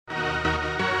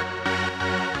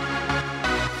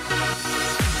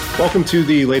Welcome to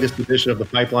the latest edition of the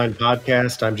Pipeline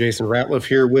Podcast. I'm Jason Ratliff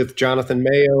here with Jonathan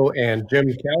Mayo and Jim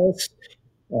Callis.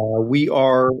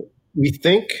 We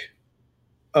think,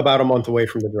 about a month away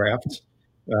from the draft.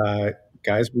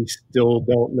 Guys, we still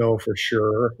don't know for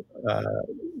sure.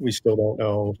 We still don't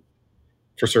know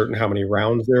for certain how many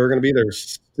rounds there are going to be.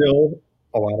 There's still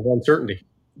a lot of uncertainty.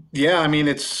 Yeah, I mean,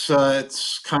 it's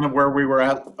kind of where we were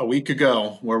at a week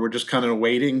ago, where we're just kind of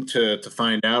waiting to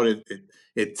find out.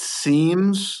 It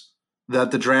seems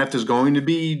that the draft is going to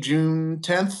be June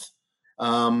 10th,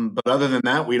 but other than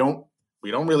that, we don't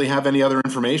really have any other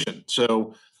information.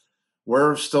 So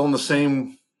we're still in the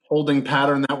same holding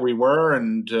pattern that we were,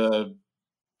 and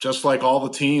just like all the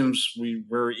teams,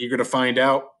 we're eager to find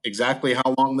out exactly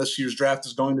how long this year's draft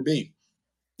is going to be.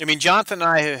 I mean, Jonathan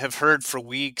and I have heard for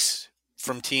weeks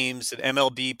from teams that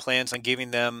MLB plans on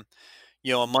giving them,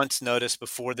 a month's notice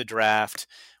before the draft.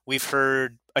 We've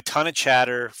heard a ton of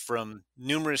chatter from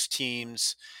numerous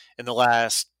teams in the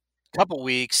last couple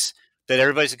weeks that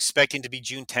everybody's expecting to be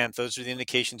June 10th. Those are the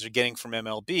indications we're getting from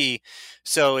MLB.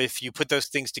 So if you put those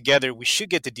things together, we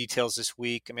should get the details this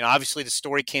week. I mean, obviously the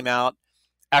story came out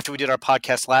after we did our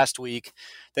podcast last week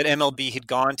that MLB had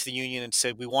gone to the union and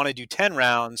said, we want to do 10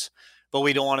 rounds, but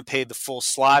we don't want to pay the full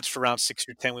slots for round 6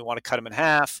 or 10. We want to cut them in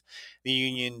half. The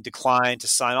union declined to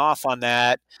sign off on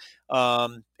that.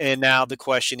 And now the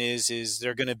question is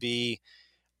there going to be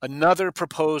another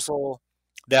proposal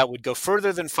that would go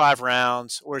further than 5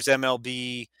 rounds, or is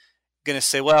MLB going to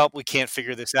say, well, we can't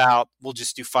figure this out. We'll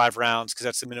just do 5 rounds because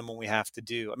that's the minimum we have to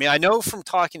do. I mean, I know from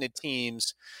talking to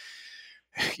teams,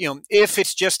 if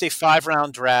it's just a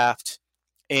 5-round draft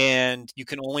and you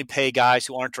can only pay guys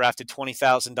who aren't drafted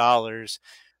 $20,000,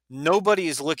 nobody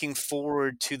is looking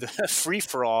forward to the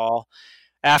free-for-all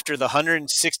after the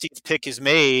 160th pick is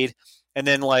made, and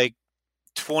then like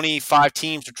 25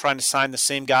 teams are trying to sign the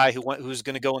same guy who's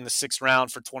going to go in the 6th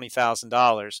round for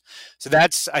 $20,000. So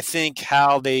that's, I think,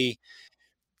 how they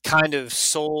kind of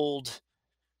sold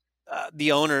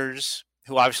the owners,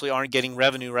 who obviously aren't getting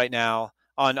revenue right now,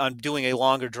 on doing a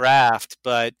longer draft.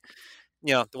 But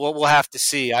we'll have to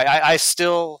see. I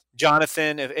still,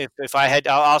 Jonathan, if I had,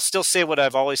 I'll still say what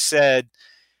I've always said,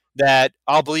 that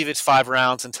I'll believe it's 5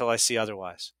 rounds until I see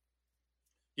otherwise.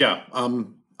 Yeah,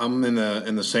 I'm in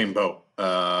the same boat.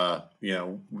 Without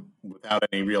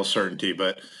any real certainty,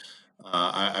 but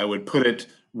I would put it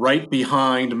right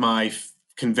behind my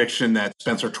conviction that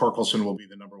Spencer Torkelson will be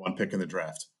the number 1 pick in the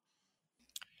draft.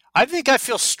 I think I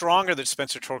feel stronger that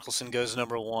Spencer Torkelson goes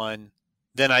number 1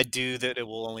 than I do that it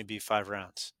will only be 5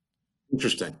 rounds.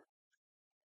 Interesting.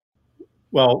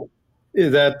 Well,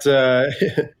 that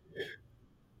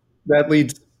that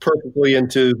leads perfectly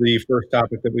into the first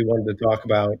topic that we wanted to talk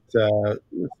about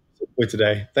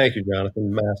today. Thank you,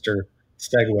 Jonathan, master of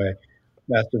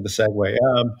the segue.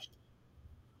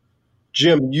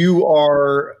 Jim, you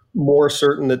are more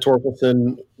certain that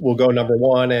Torkelson will go number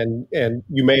 1, and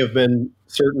you may have been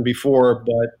certain before,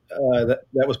 but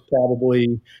that was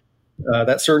probably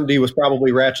that certainty was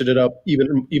probably ratcheted up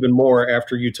even more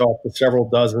after you talked to several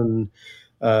dozen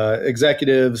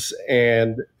executives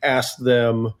and asked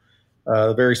them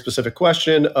a very specific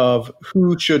question of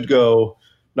who should go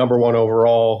number 1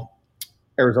 overall: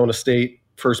 Arizona State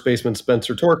first baseman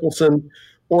Spencer Torkelson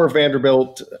or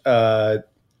Vanderbilt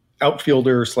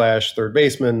outfielder / third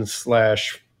baseman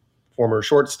 / former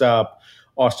shortstop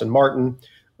Austin Martin.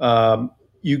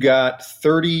 You got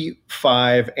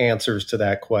 35 answers to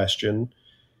that question.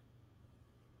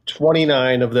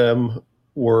 29 of them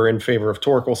were in favor of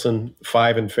Torkelson,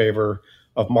 5 in favor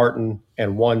of Martin,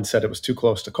 and 1 said it was too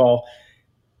close to call.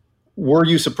 Were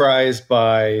you surprised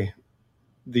by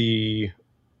the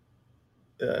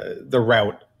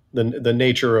route, the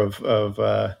nature of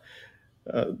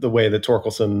the way that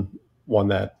Torkelson won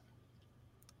that?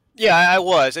 Yeah, I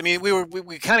was. I mean,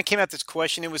 we kind of came at this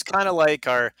question. It was kind of like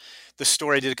the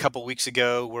story I did a couple of weeks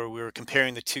ago, where we were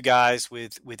comparing the 2 guys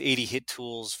with 80 hit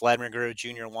tools, Vladimir Guerrero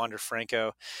Jr. and Wander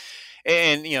Franco.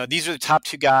 And these are the top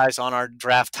 2 guys on our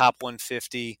draft top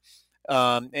 150.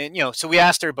 So we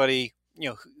asked everybody,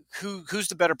 who's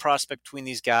the better prospect between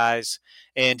these guys,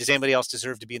 and does anybody else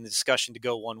deserve to be in the discussion to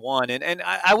go 1-1? And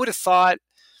I would have thought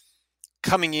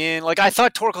coming in, like, I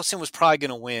thought Torkelson was probably going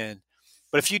to win,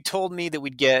 but if you told me that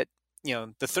we'd get,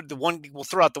 the one, we'll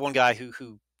throw out the one guy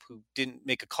who didn't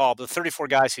make a call, but the 34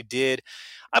 guys who did,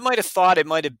 I might have thought it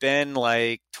might have been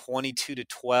like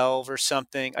 22-12 or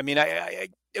something. I mean, I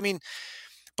mean,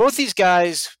 both these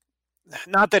guys,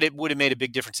 not that it would have made a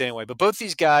big difference anyway, but both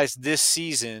these guys this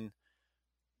season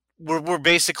were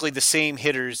basically the same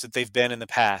hitters that they've been in the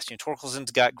past.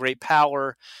 Torkelson's got great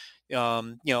power.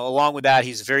 Along with that,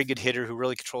 he's a very good hitter who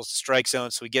really controls the strike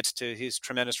zone, so he gets to his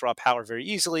tremendous raw power very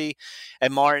easily.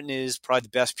 And Martin is probably the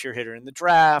best pure hitter in the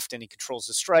draft, and he controls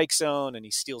the strike zone, and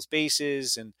he steals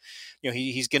bases, and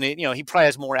he's gonna, he probably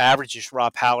has more average-ish raw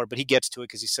power, but he gets to it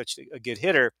because he's such a good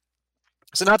hitter.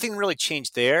 So nothing really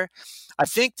changed there. I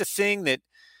think the thing that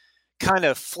kind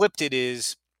of flipped it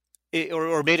is,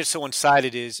 or made it so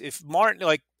one-sided is if Martin,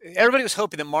 like everybody was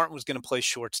hoping that Martin was going to play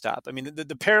shortstop. I mean,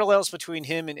 the parallels between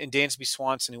him and Dansby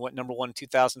Swanson, who went number 1 in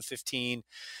 2015,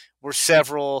 were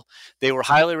several. They were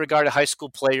highly regarded high school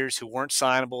players who weren't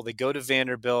signable. They go to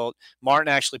Vanderbilt. Martin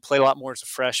actually played a lot more as a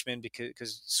freshman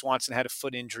because Swanson had a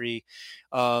foot injury.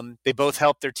 They both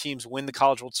helped their teams win the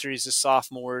College World Series as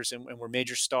sophomores and were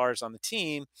major stars on the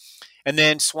team. And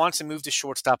then Swanson moved to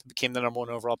shortstop and became the number 1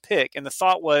 overall pick. And the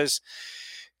thought was,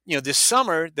 this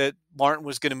summer that Martin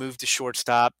was going to move to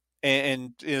shortstop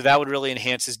and that would really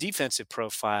enhance his defensive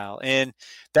profile. And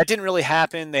that didn't really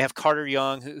happen. They have Carter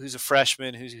Young, who's a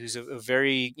freshman, who's a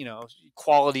very,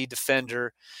 quality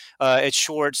defender at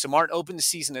short. So Martin opened the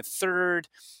season at third.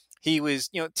 He was,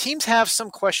 teams have some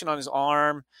question on his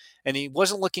arm, and he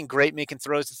wasn't looking great making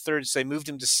throws at third, so they moved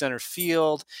him to center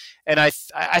field. And I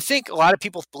think a lot of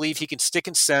people believe he can stick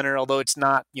in center, although it's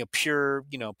not, pure,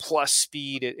 plus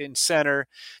speed in center.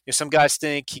 Some guys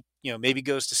think he, maybe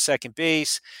goes to second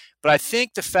base. But I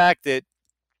think the fact that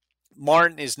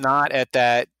Martin is not at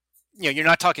that, you're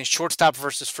not talking shortstop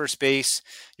versus first base.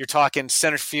 You're talking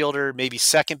center fielder, maybe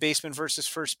second baseman versus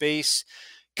first base,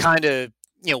 kind of,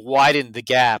 widened the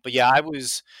gap. But yeah, I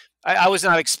was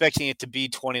not expecting it to be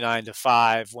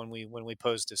 29-5 when we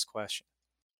posed this question.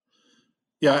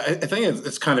 Yeah, I think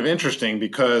it's kind of interesting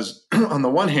because on the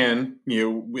one hand,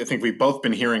 I think we've both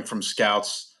been hearing from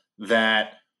scouts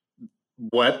that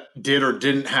what did or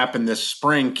didn't happen this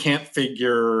spring can't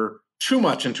figure too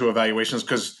much into evaluations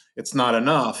because it's not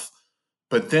enough.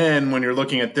 But then when you're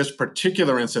looking at this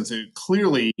particular instance, it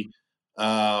clearly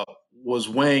was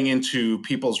weighing into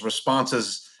people's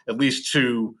responses, at least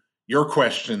to your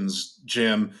questions,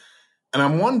 Jim. And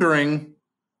I'm wondering,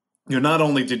 not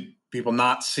only did people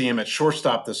not see him at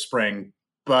shortstop this spring,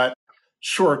 but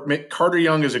Carter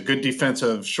Young is a good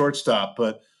defensive shortstop,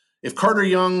 but if Carter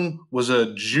Young was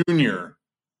a junior,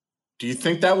 do you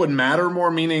think that would matter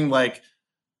more? Meaning like,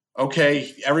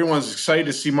 okay, everyone's excited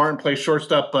to see Martin play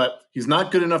shortstop, but he's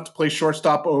not good enough to play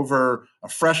shortstop over a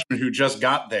freshman who just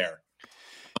got there.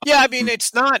 Yeah, I mean,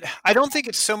 it's not – I don't think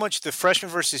it's so much the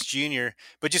freshman versus junior,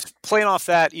 but just playing off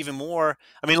that even more.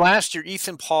 I mean, last year,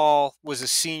 Ethan Paul was a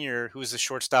senior who was a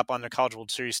shortstop on their College World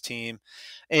Series team.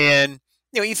 And,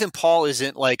 Ethan Paul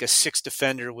isn't like a 6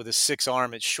 defender with a 6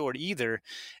 arm at short either.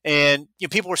 And,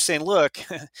 people were saying, look,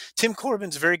 Tim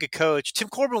Corbin's a very good coach. Tim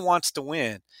Corbin wants to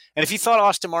win. And if he thought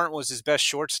Austin Martin was his best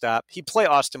shortstop, he'd play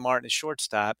Austin Martin as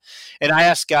shortstop. And I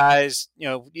asked guys,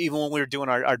 even when we were doing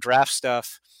our draft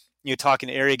stuff, talking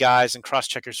to area guys and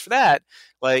cross-checkers for that,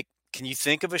 like, can you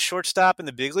think of a shortstop in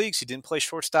the big leagues who didn't play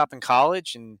shortstop in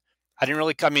college? And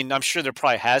I'm sure there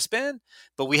probably has been,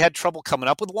 but we had trouble coming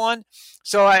up with one.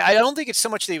 So I don't think it's so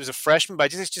much that he was a freshman,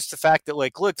 but it's just the fact that,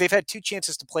 like, look, they've had 2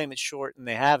 chances to play him at short and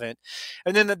they haven't.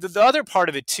 And then the other part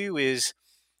of it too is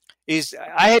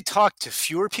I had talked to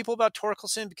fewer people about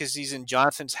Torkelson because he's in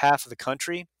Jonathan's half of the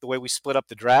country, the way we split up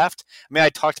the draft. I mean, I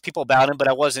talked to people about him, but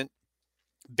I wasn't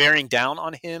bearing down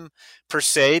on him per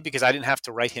se because I didn't have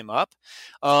to write him up.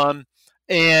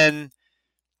 And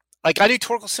like, I knew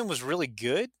Torkelson was really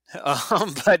good,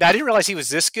 but I didn't realize he was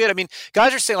this good. I mean,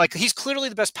 guys are saying, like, he's clearly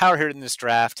the best power hitter in this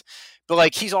draft, but,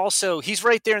 like, he's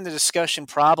right there in the discussion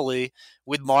probably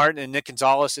with Martin and Nick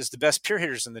Gonzalez as the best pure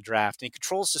hitters in the draft, and he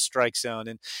controls the strike zone.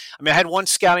 And, I mean, I had one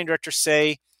scouting director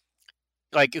say,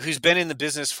 like, who's been in the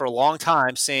business for a long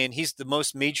time, saying he's the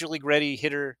most major league ready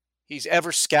hitter he's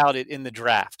ever scouted in the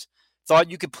draft. Thought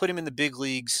you could put him in the big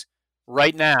leagues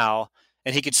right now,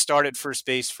 and he could start at first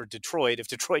base for Detroit if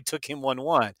Detroit took him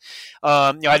 1-1.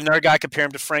 I had another guy compare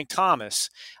him to Frank Thomas.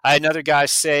 I had another guy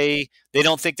say they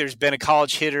don't think there's been a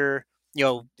college hitter,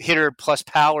 hitter plus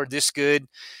power this good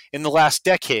in the last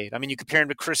decade. I mean, you compare him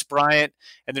to Chris Bryant,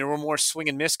 and there were more swing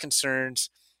and miss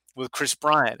concerns with Chris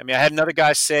Bryant. I mean, I had another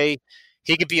guy say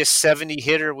he could be a 70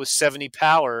 hitter with 70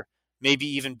 power, maybe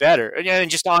even better, and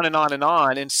just on and on and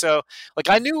on. And so, like,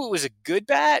 I knew it was a good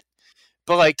bat,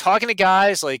 but, like, talking to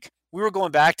guys, like, we were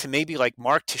going back to maybe like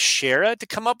Mark Teixeira to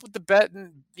come up with the bet.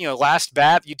 Last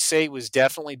bat, you'd say was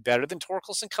definitely better than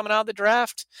Torkelson coming out of the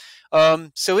draft.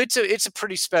 So it's a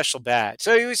pretty special bat.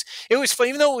 So it was fun,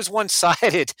 even though it was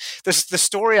one-sided. The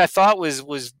story I thought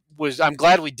was I'm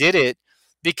glad we did it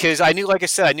because I knew, like I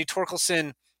said, I knew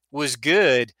Torkelson was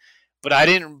good, but I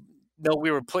didn't know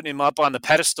we were putting him up on the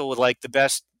pedestal with like the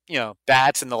best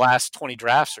bats in the last 20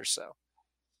 drafts or so.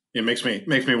 It makes me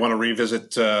want to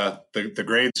revisit the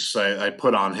grades I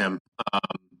put on him.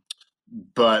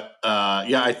 But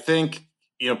I think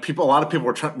a lot of people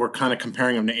were kind of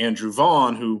comparing him to Andrew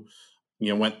Vaughn, who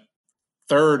went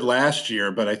third last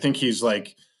year, but I think he's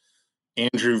like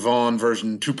Andrew Vaughn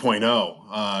version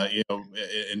 2.0,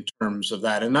 in terms of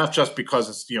that, and not just because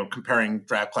it's comparing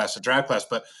draft class to draft class,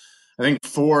 but I think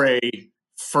for a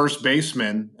first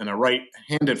baseman and a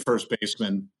right-handed first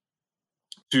baseman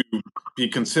to be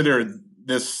considered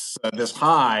this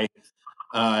high,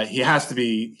 he has to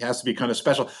be kind of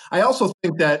special. I also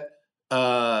think that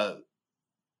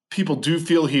people do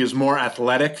feel he is more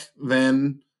athletic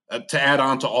than to add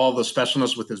on to all the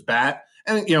specialness with his bat,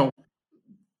 and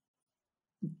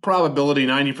probability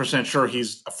 90% sure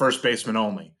he's a first baseman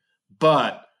only,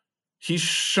 but he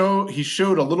showed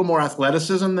a little more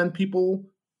athleticism than people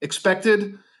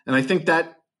expected, and I think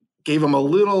that gave him a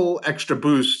little extra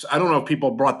boost. I don't know if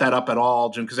people brought that up at all,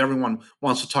 Jim, because everyone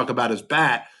wants to talk about his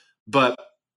bat, but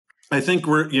I think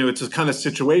it's a kind of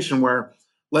situation where,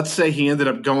 let's say he ended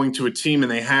up going to a team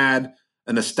and they had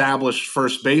an established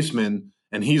first baseman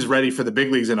and he's ready for the big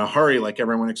leagues in a hurry like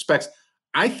everyone expects.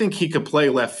 I think he could play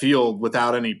left field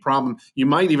without any problem. You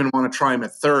might even want to try him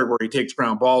at third where he takes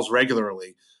ground balls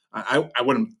regularly. I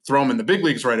wouldn't throw him in the big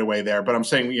leagues right away there, but I'm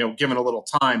saying, given a little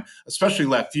time, especially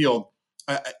left field,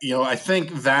 I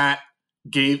think that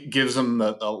gives him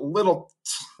a little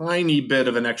tiny bit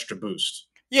of an extra boost.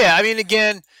 Yeah, I mean,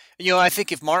 again, I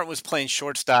think if Martin was playing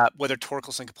shortstop, whether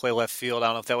Torkelson could play left field, I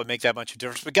don't know if that would make that much of a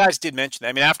difference. But guys did mention that.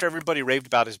 I mean, after everybody raved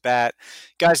about his bat,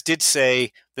 guys did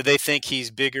say that they think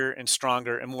he's bigger and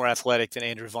stronger and more athletic than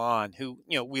Andrew Vaughn, who,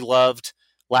 we loved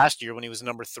last year when he was a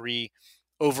number 3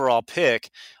 overall pick.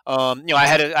 I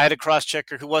had a cross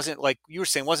checker who wasn't like you were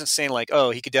saying, wasn't saying like, oh,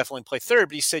 he could definitely play third,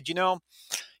 but he said,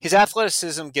 his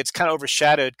athleticism gets kind of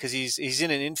overshadowed because he's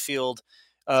in an infield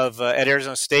of at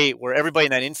Arizona State where everybody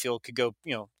in that infield could go,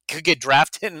 could get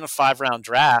drafted in a 5-round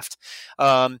draft.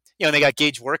 And they got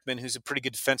Gage Workman, who's a pretty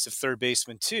good defensive third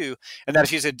baseman too. And that if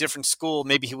he was at a different school,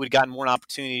 maybe he would have gotten more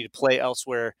opportunity to play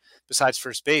elsewhere besides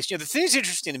first base. The thing that's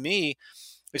interesting to me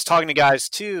is talking to guys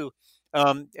too.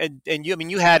 And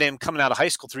you had him coming out of high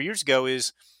school 3 years ago.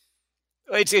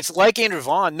 It's like Andrew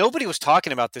Vaughn. Nobody was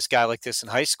talking about this guy like this in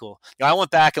high school. I went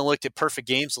back and looked at Perfect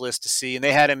Games list to see, and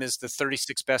they had him as the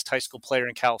 36th best high school player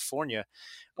in California.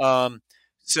 No,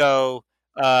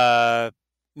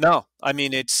 I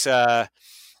mean, it's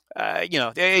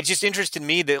just interested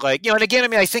me that and again, I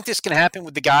mean, I think this can happen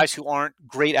with the guys who aren't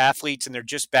great athletes and they're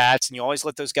just bats, and you always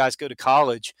let those guys go to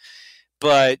college.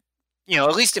 But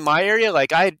at least in my area,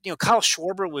 Kyle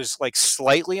Schwarber was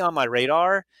slightly on my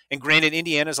radar. And granted,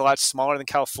 Indiana's a lot smaller than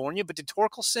California, but did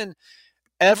Torkelson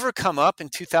ever come up in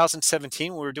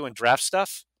 2017 when we were doing draft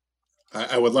stuff?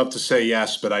 I would love to say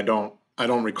yes, but I don't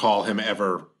recall him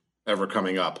ever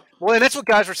coming up. Well, and that's what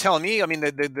guys were telling me. I mean,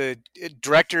 the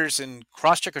directors and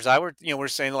cross-checkers were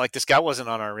saying this guy wasn't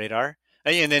on our radar.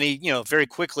 And then he, very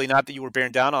quickly, not that you were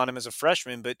bearing down on him as a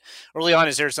freshman, but early on in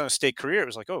his Arizona State career, it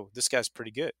was like, oh, this guy's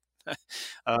pretty good.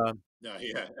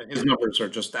 His numbers are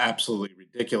just absolutely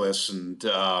ridiculous, and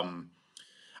I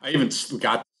even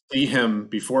got to see him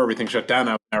before everything shut down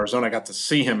out in Arizona. I got to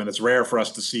see him, and it's rare for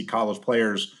us to see college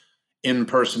players in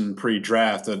person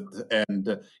pre-draft,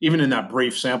 and even in that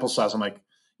brief sample size, I'm like,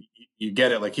 you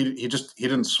get it. He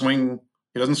didn't swing.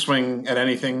 He doesn't swing at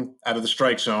anything out of the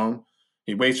strike zone.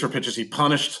 He waits for pitches. He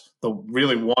punished the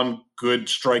really one good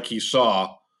strike he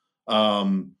saw.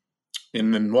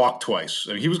 And then walked twice.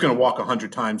 I mean, he was going to walk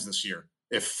 100 times this year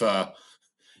if the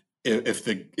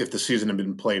season had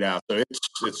been played out. So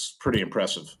it's pretty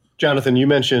impressive. Jonathan, you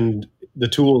mentioned the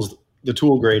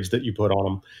tool grades that you put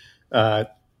on him.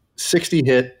 60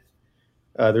 hit.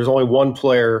 There's only one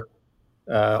player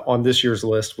on this year's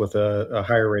list with a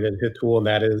higher rated hit tool, and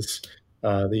that is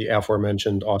the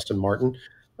aforementioned Austin Martin.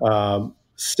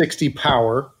 60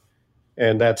 power,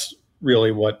 and that's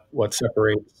really what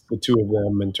separates the two of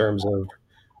them in terms of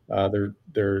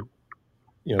their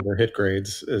hit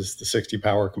grades is the 60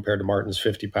 power compared to Martin's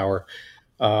 50 power.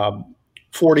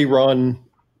 40 run,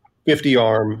 50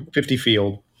 arm, 50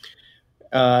 field.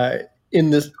 In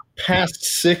the past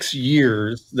 6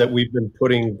 years that we've been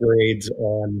putting grades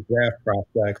on draft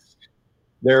prospects,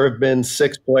 there have been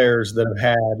 6 players that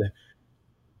have had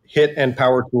hit and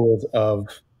power tools of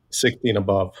 60 and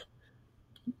above.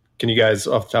 Can you guys,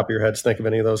 off the top of your heads, think of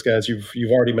any of those guys?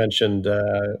 You've already mentioned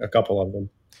a couple of them.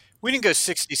 We didn't go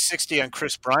 60-60 on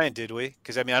Chris Bryant, did we?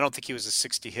 Because, I mean, I don't think he was a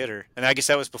 60 hitter. And I guess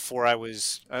that was before I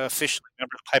was officially a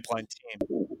member of the Pipeline team.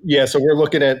 yeah, so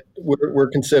we're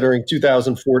considering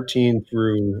 2014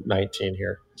 through 19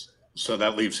 here. So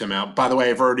that leaves him out. By the way,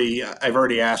 I've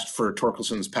already asked for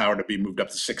Torkelson's power to be moved up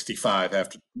to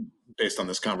 65 based on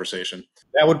this conversation.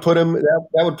 That would put him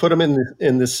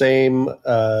in the same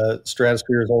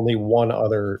stratosphere as only one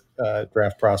other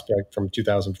draft prospect from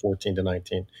 2014 to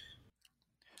 19.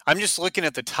 I'm just looking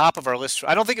at the top of our list.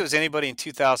 I don't think it was anybody in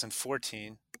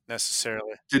 2014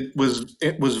 necessarily.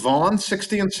 Was Vaughn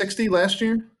 60 and 60 last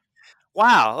year?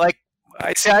 Wow, like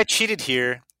I say, I cheated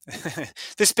here.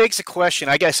 This begs a question.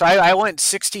 I guess I went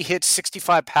 60 hits,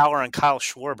 65 power on Kyle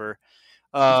Schwarber,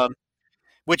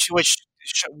 which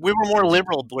we were more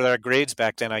liberal with our grades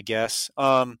back then, I guess.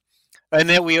 And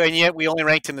yet we only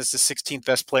ranked him as the 16th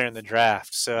best player in the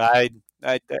draft. So I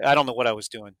don't know what I was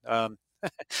doing.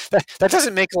 That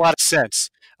doesn't make a lot of sense.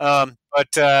 But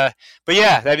yeah,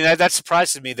 I mean that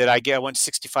surprises me that I went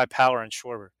 65 power on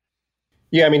Schwarber.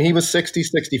 Yeah, I mean he was 60,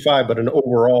 65, but an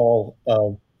overall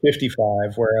of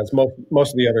 55, whereas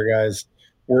most of the other guys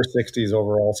were 60s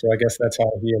overall. So I guess that's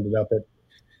how he ended up at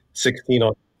 16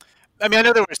 on. I mean, I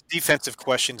know there was defensive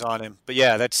questions on him, but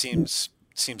yeah, that seems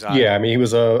odd. Yeah, I mean he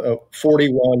was a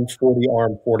 41, 40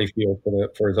 arm, 40 field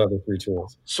for his other three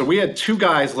tools. So we had two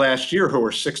guys last year who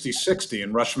were 60-60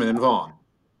 in Rushman and Vaughn.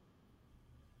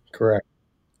 Correct.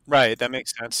 Right, that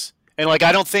makes sense. And like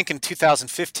I don't think in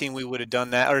 2015 we would have done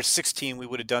that, or 16 we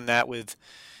would have done that with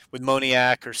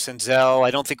Moniak or Senzel.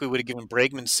 I don't think we would have given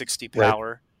Bregman 60 power.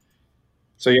 Right.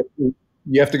 So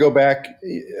you have to go back.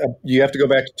 You have to go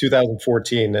back to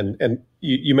 2014, and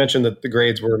you mentioned that the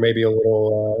grades were maybe a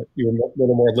little you were a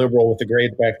little more liberal with the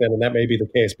grades back then, and that may be the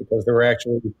case because there were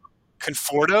actually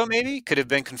Conforto maybe could have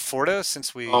been Conforto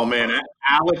since we. Oh man,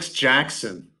 Alex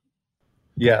Jackson.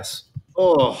 Yes.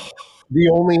 Oh, the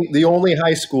only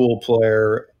high school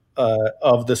player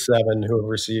of the seven who have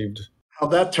received.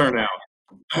 How'd that turn out?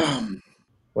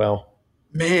 Well,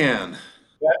 man.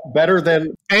 Better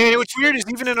than. And what's weird is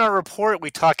even in our report we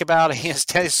talk about his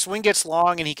swing gets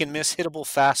long and he can miss hittable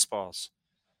fastballs.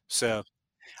 So,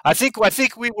 I think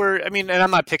we were. I mean, and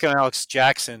I'm not picking on Alex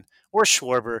Jackson or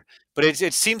Schwarber, but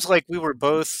it seems like we were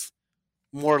both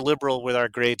more liberal with our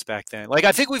grades back then. Like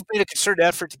I think we've made a concerted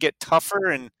effort to get tougher,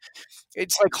 and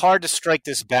it's like hard to strike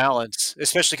this balance,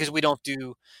 especially because we don't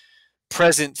do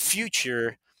present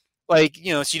future. Like so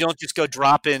you don't just go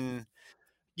dropping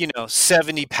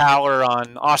 70 power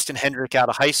on Austin Hendrick out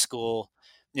of high school.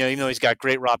 Even though he's got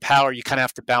great raw power, you kind of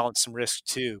have to balance some risk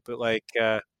too. But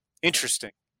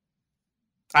interesting.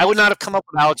 I would not have come up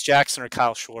with Alex Jackson or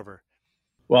Kyle Schwarber.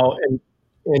 Well,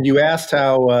 and you asked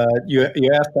how you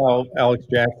asked how Alex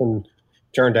Jackson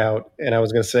turned out, and I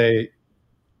was going to say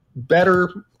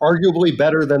arguably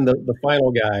better than the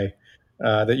final guy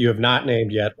that you have not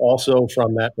named yet, also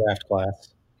from that draft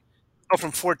class. Oh,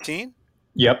 from 14?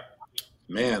 Yep.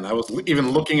 Man, I was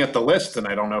even looking at the list, and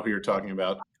I don't know who you're talking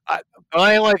about.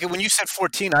 I like it when you said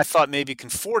 14. I thought maybe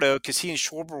Conforto because he and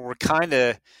Schwarber were kind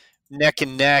of neck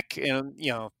and neck, and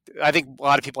I think a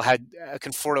lot of people had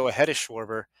Conforto ahead of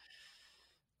Schwarber.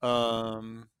 A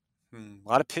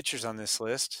lot of pitchers on this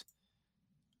list.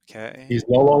 Okay, he's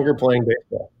no longer playing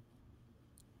baseball.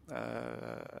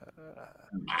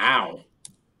 Wow,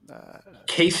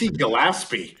 Casey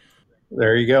Gillespie.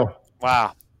 There you go.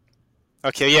 Wow.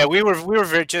 Okay, yeah, we were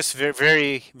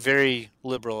very, very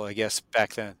liberal, I guess,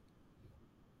 back then.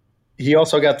 He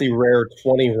also got the rare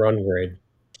 20 run grade.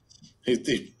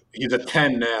 He's a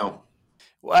 10 now.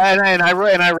 Well, and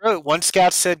I wrote. One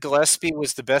scout said Gillespie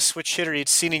was the best switch hitter he'd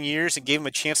seen in years, and gave him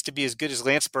a chance to be as good as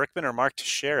Lance Berkman or Mark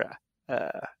Teixeira.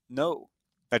 No,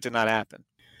 that did not happen.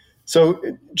 So,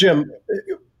 Jim,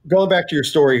 going back to your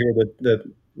story here that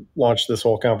launched this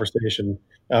whole conversation.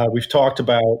 We've talked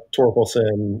about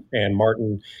Torkelson and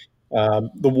Martin.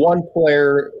 The one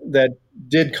player that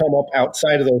did come up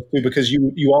outside of those two, because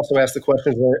you also asked the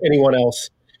question, is there anyone else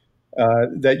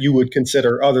that you would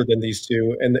consider other than these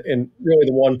two? And really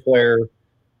the one player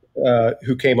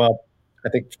who came up, I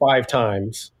think 5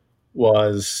 times,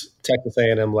 was Texas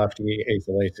A&M lefty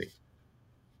Asa Lacy.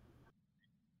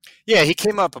 Yeah, he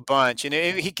came up a bunch, and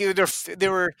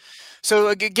there were. So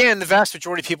again, the vast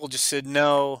majority of people just said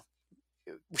no.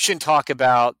 We shouldn't talk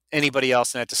about anybody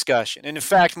else in that discussion. And in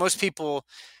fact, most people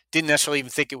didn't necessarily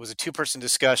even think it was a 2-person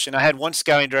discussion. I had one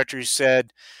scouting director who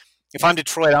said, if I'm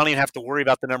Detroit, I don't even have to worry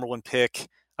about the number 1 pick.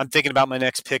 I'm thinking about my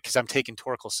next pick because I'm taking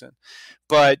Torkelson.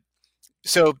 But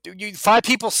so 5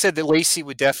 people said that Lacy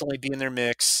would definitely be in their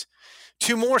mix.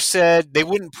 2 more said they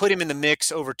wouldn't put him in the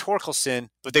mix over Torkelson,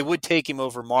 but they would take him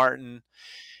over Martin.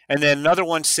 And then another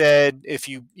one said, if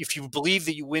you believe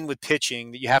that you win with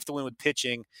pitching, that you have to win with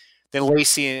pitching, then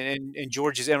Lacy and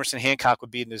George's Emerson Hancock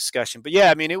would be in the discussion. But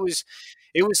yeah, I mean, it was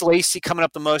Lacy coming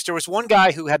up the most. There was one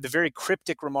guy who had the very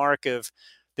cryptic remark of,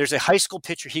 "There's a high school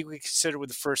pitcher he would consider with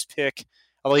the first pick,"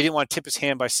 although he didn't want to tip his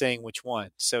hand by saying which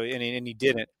one. So and he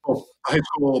didn't. Oh, high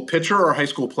school pitcher or high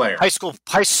school player? High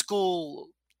schooler.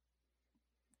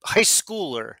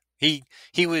 He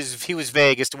was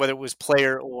vague as to whether it was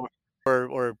player or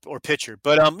pitcher.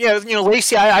 But yeah,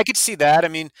 Lacy, I could see that. I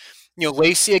mean,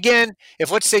 Lacy again. If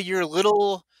let's say you're a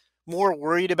little more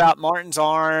worried about Martin's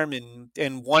arm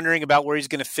and wondering about where he's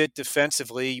going to fit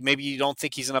defensively, maybe you don't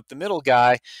think he's an up the middle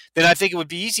guy, then I think it would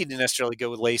be easy to necessarily go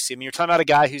with Lacy. I mean, you're talking about a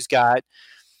guy who's got,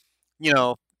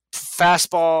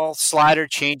 fastball, slider,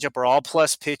 changeup are all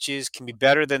plus pitches, can be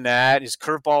better than that. His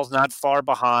curveball's not far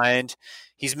behind.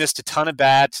 He's missed a ton of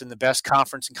bats in the best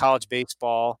conference in college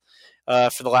baseball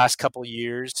for the last couple of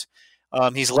years.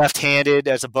 He's left-handed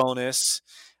as a bonus.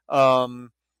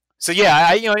 So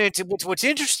yeah, what's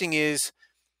interesting is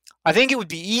I think it would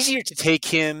be easier to take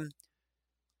him.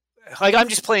 Like I'm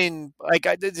just playing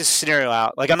this scenario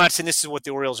out. Like I'm not saying this is what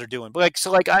the Orioles are doing, but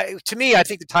to me, I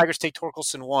think the Tigers take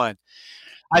Torkelson 1.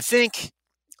 I think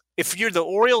if you're the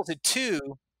Orioles at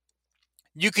 2,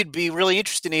 you could be really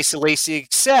interested in Asa Lacy,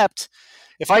 except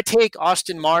if I take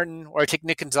Austin Martin or I take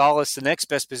Nick Gonzalez, the next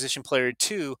best position player at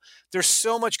 2, there's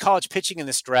so much college pitching in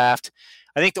this draft.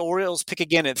 I think the Orioles pick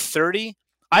again at 30.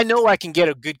 I know I can get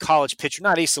a good college pitcher,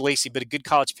 not Asa Lacy, but a good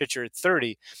college pitcher at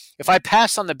 30. If I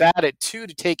pass on the bat at 2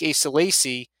 to take Asa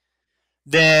Lacy,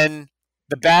 then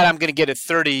the bat I'm going to get at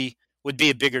 30 would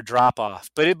be a bigger drop-off.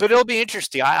 But it'll be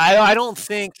interesting. I don't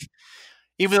think,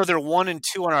 even though they're 1 and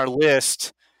 2 on our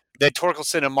list, that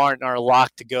Torkelson and Martin are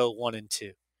locked to go 1 and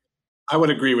 2. I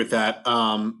would agree with that.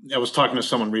 I was talking to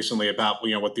someone recently about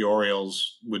what the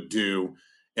Orioles would do,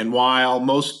 and while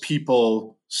most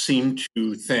people seem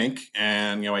to think,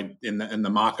 and in the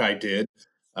mock I did,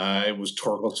 it was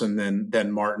Torkelson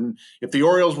then Martin. If the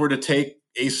Orioles were to take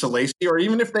Asa Lacy, or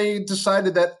even if they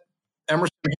decided that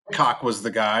Emerson Hancock was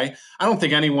the guy, I don't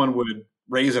think anyone would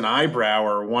raise an eyebrow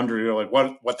or wonder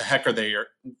what the heck are they,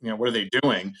 what are they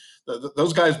doing?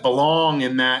 Those guys belong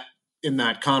in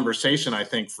that conversation, I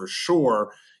think, for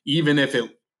sure, even if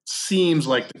it seems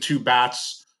like the two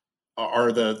bats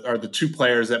are the two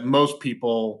players that most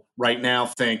people right now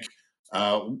think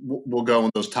will go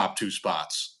in those top 2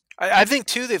 spots. I think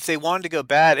too that if they wanted to go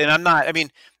bat, and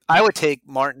I would take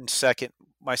Martin second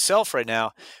myself right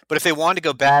now, but if they wanted to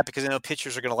go bat because I know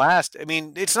pitchers are going to last,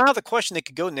 it's not out of the question they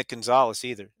could go Nick Gonzalez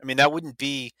either. That wouldn't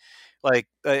be like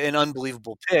an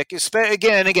unbelievable pick.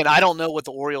 Again, I don't know what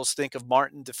the Orioles think of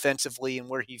Martin defensively and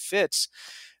where he fits,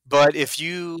 but if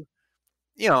you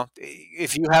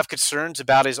have concerns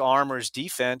about his arm or his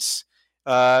defense,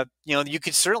 you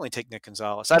could certainly take Nick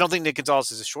Gonzalez. I don't think Nick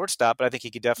Gonzalez is a shortstop, but I think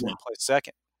he could definitely play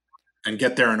second. And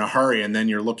get there in a hurry, and then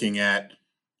you're looking at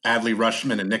Adley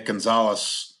Rutschman and Nick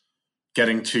Gonzalez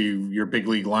getting to your big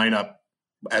league lineup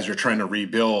as you're trying to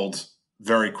rebuild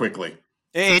very quickly.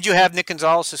 And you have Nick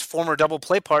Gonzalez's former double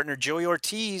play partner, Joey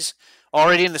Ortiz,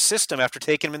 already in the system after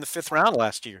taking him in the 5th round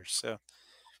last year. So,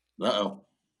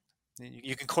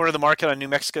 you can corner the market on New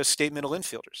Mexico State middle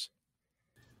infielders.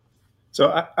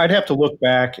 So I'd have to look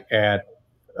back at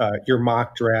your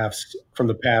mock drafts from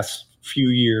the past few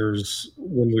years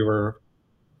when we were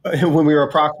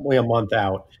approximately a month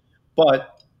out.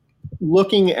 But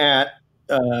looking at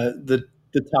the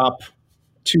top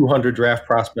 200 draft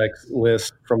prospects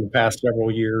list from the past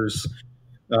several years,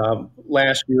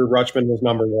 last year Rutschman was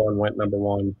number 1, went number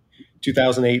 1.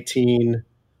 2018,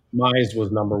 Mize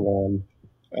was number 1.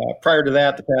 Prior to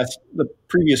that, the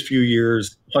previous few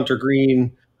years, Hunter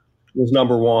Green was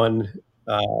number 1.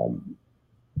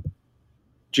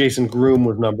 Jason Groom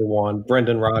was number 1.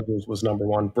 Brendan Rodgers was number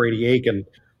 1. Brady Aiken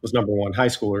was number 1, high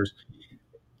schoolers.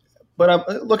 But I'm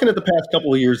looking at the past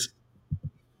couple of years.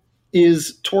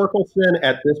 Is Torkelson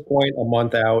at this point, a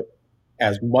month out,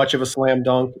 as much of a slam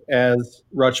dunk as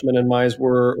Rutschman and Mize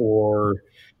were? Or,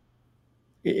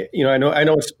 I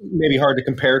know it's maybe hard to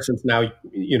compare since now,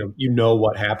 you know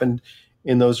what happened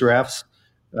in those drafts.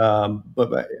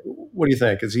 But what do you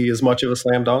think? Is he as much of a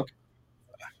slam dunk?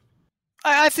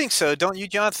 I think so. Don't you,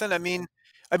 Jonathan?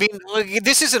 Look,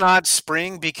 this is an odd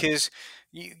spring because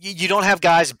you don't have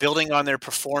guys building on their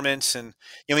performance, and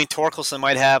Torkelson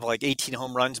might have like 18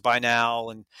 home runs by now,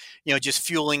 and just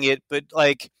fueling it. But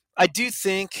I do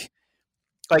think,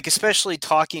 especially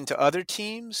talking to other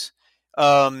teams,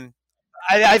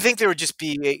 I think there would just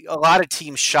be a lot of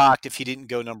teams shocked if he didn't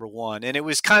go number 1. And it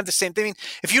was kind of the same thing.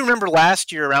 If you remember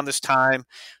last year around this time,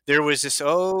 there was this,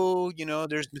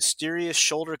 there's mysterious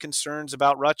shoulder concerns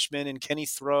about Rutschman and can he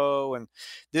throw and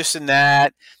this and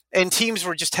that. and teams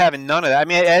were just having none of that. I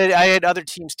mean, I had other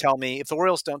teams tell me if the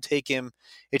Orioles don't take him,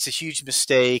 it's a huge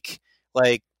mistake.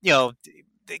 Like,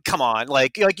 come on,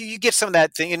 like you get some of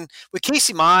that thing. And with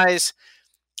Casey Mize,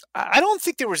 I don't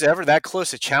think there was ever that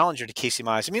close a challenger to Casey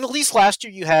Mize. I mean, at least last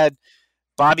year you had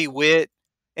Bobby Witt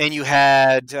and you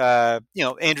had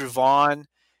Andrew Vaughn,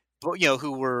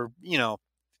 who were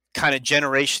kind of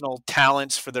generational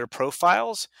talents for their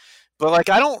profiles. But like,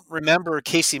 I don't remember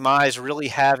Casey Mize really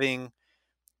having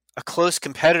a close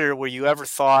competitor where you ever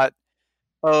thought,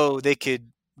 oh, they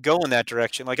could go in that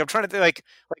direction. Like, I'm trying to think, like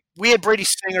we had Brady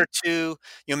Singer too.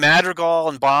 Madrigal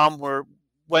and Baum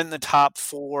went in the top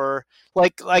 4.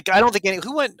 Like I don't think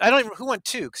who went. I don't even who went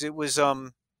 2 because it was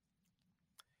Baum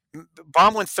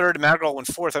went 3rd and Madrigal went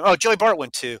 4th. Oh, Joey Bart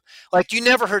went 2. Like, you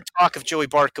never heard talk of Joey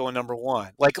Bart going number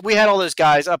 1. Like, we had all those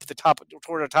guys up at the top,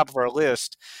 toward the top of our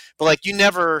list, but like you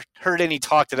never heard any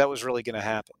talk that was really going to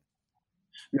happen.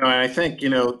 And I think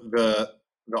the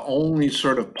only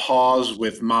sort of pause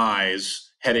with Mize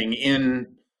heading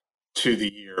in to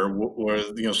the year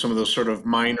was some of those sort of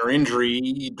minor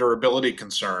injury durability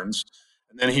concerns,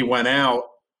 and then he went out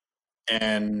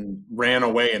and ran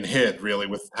away and hit really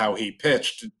with how he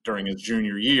pitched during his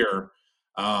junior year,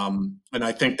 and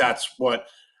I think that's what.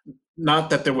 Not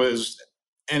that there was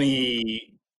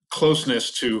any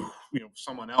closeness to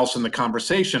someone else in the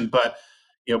conversation, but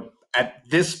at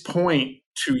this point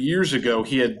 2 years ago,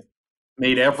 he had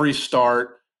made every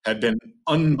start, had been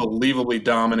unbelievably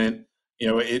dominant.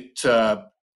 There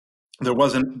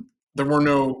were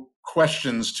no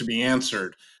questions to be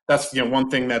answered. That's one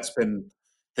thing that's been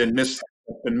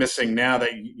missing now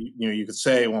that you could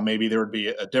say, well, maybe there would be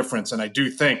a difference. And I do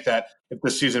think that if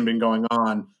this season had been going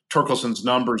on, Torkelson's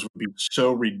numbers would be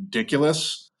so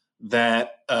ridiculous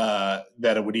that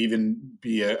it would even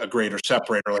be a greater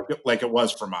separator, like it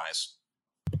was for Mize.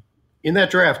 In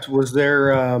that draft, was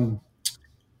there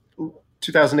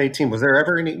 2018? Was there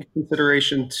ever any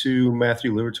consideration to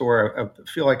Matthew Liberatore? I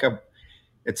feel like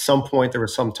at some point there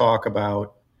was some talk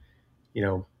about,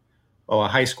 a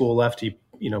high school lefty,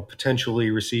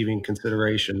 potentially receiving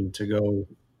consideration to go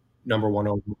number 1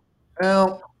 overall.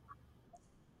 Well,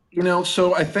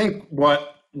 so I think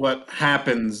what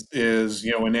happens is,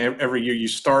 in every year you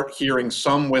start hearing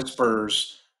some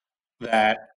whispers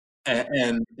that,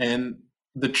 and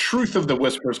the truth of the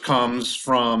whispers comes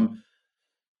from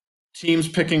teams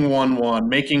picking 1-1,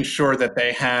 making sure that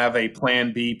they have a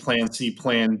plan B, plan C,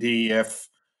 plan D if,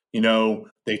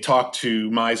 they talk to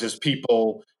Mize's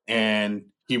people and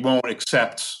he won't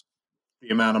accept the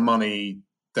amount of money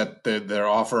that their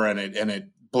offer and it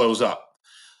blows up.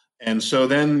 And so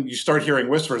then you start hearing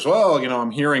whispers, well,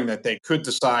 I'm hearing that they could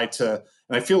decide to,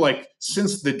 and I feel like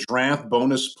since the draft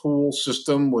bonus pool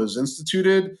system was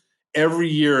instituted, every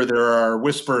year there are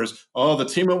whispers, oh, the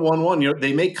team at 1-1,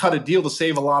 they may cut a deal to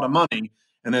save a lot of money.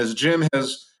 And as Jim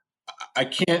I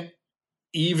can't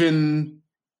even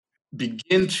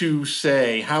begin to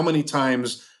say how many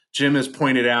times Jim has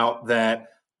pointed out that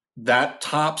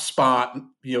top spot,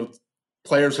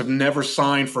 players have never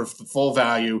signed for the full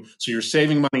value, so you're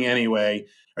saving money anyway.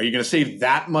 Are you going to save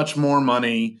that much more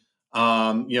money?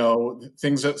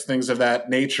 Things of that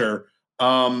nature.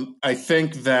 I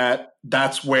think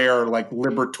that's where like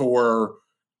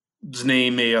Liberatore's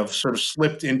name may have sort of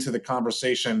slipped into the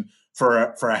conversation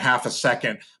for a half a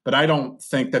second, but I don't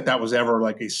think that was ever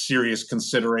like a serious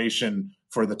consideration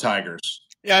for the Tigers.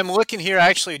 Yeah, I'm looking here. I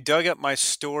actually dug up my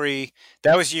story.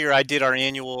 That was the year I did our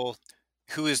annual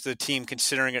 "Who is the team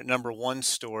considering it number 1"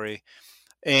 story,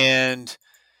 and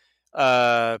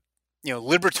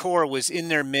Liberatore was in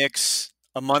their mix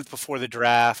a month before the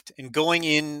draft, and going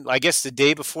in, I guess the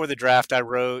day before the draft, I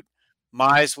wrote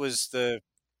Mize was the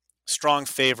strong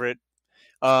favorite.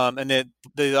 And then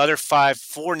the other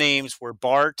 4 names were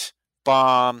Bart,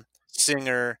 Baum,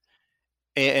 Singer,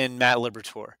 and Matt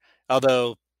Liberatore.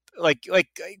 Although, like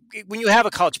when you have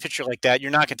a college pitcher like that, you're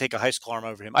not going to take a high school arm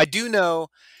over him. I do know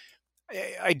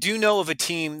of a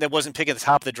team that wasn't picked at the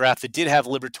top of the draft that did have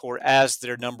Liberatore as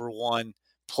their number 1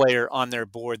 player on their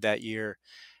board that year,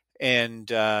 and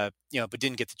but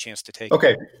didn't get the chance to take.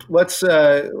 Okay, let's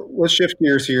shift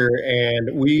gears here,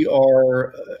 and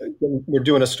we're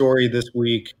doing a story this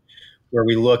week where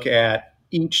we look at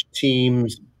each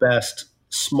team's best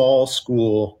small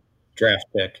school draft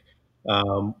pick,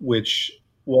 which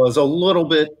was a little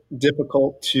bit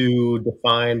difficult to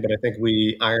define, but I think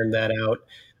we ironed that out.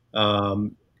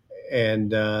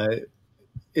 And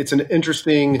it's an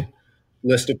interesting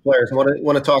list of players. I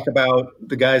want to talk about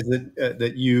the guys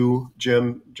that you,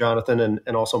 Jim, Jonathan,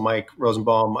 and also Mike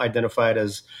Rosenbaum identified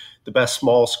as the best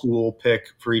small school pick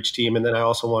for each team. And then I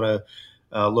also want to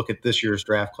look at this year's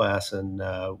draft class and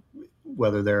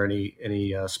whether there are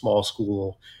any small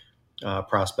school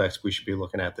prospects we should be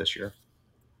looking at this year.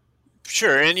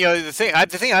 Sure, and the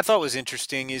thing I thought was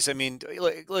interesting is, I mean,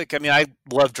 look, I mean, I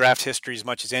love draft history as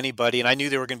much as anybody, and I knew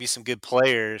there were going to be some good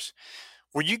players.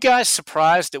 Were you guys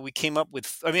surprised that we came up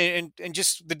with? I mean, and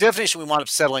just the definition we wound up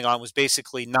settling on was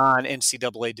basically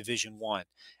non-NCAA Division I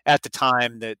at the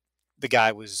time that the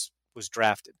guy was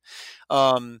drafted.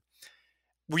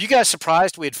 Were you guys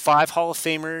surprised we had 5 Hall of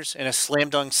Famers and a slam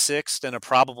dunk 6th and a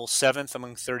probable 7th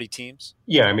among 30 teams?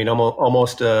 Yeah, I mean,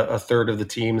 almost a third of the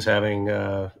teams having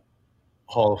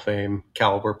Hall of Fame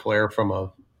caliber player from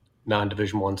a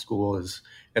non-Division I school is,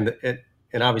 and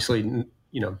obviously,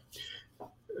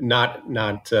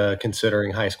 not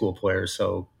considering high school players,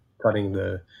 so cutting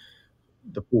the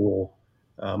pool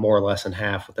more or less in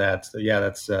half with that. So yeah,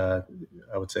 that's I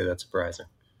would say that's surprising.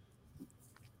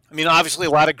 I mean, obviously, a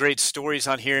lot of great stories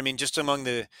on here. I mean, just among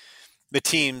the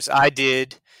teams I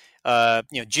did,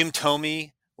 Jim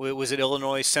Thome was at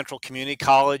Illinois Central Community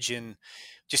College and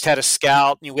just had a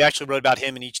scout. We actually wrote about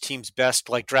him in each team's best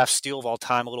draft steal of all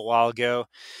time a little while ago.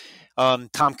 Tom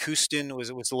Kustin was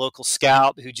the local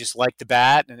scout who just liked the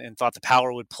bat and thought the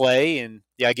power would play. And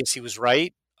yeah, I guess he was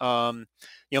right.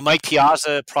 Mike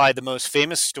Piazza, probably the most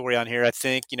famous story on here, I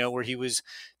think, where he was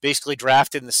basically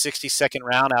drafted in the 62nd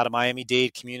round out of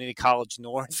Miami-Dade Community College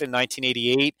North in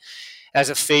 1988 as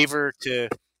a favor to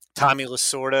Tommy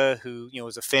Lasorda, who,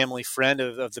 was a family friend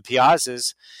of the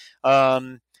Piazzas.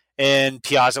 And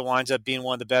Piazza winds up being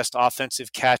one of the best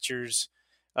offensive catchers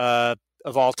of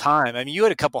all time. I mean, you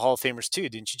had a couple Hall of Famers too,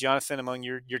 didn't you, Jonathan, among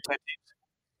your 10 teams?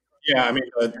 Yeah, I mean,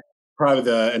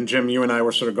 probably and Jim, you and I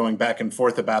were sort of going back and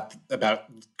forth about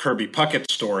Kirby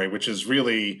Puckett's story, which is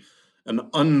really an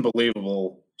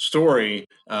unbelievable story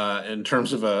in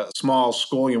terms of a small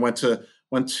school. You went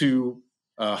to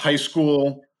high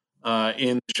school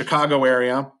in the Chicago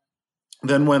area,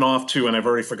 then went off to, and I've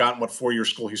already forgotten what 4-year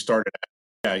school he started at.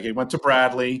 Yeah, he went to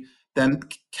Bradley, then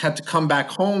had to come back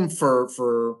home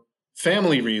for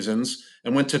family reasons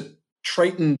and went to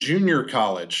Triton Junior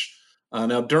College.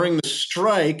 Now, during the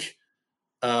strike,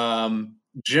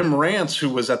 Jim Rance, who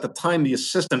was at the time the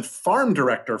assistant farm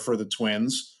director for the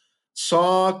Twins,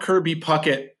 saw Kirby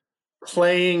Puckett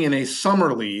playing in a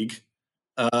summer league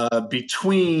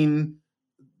between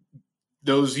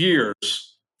those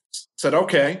years, said,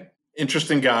 okay,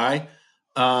 interesting guy.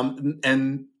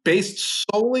 And based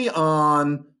solely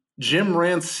on Jim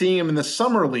Rance seeing him in the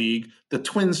summer league, the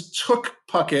Twins took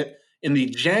Puckett in the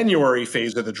January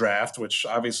phase of the draft, which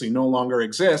obviously no longer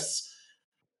exists.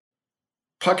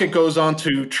 Puckett goes on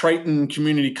to Triton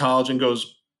Community College and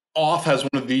goes off, has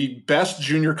one of the best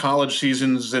junior college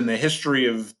seasons in the history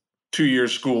of 2-year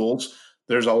schools.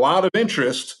 There's a lot of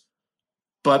interest,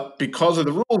 but because of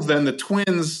the rules, then the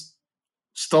Twins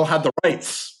still had the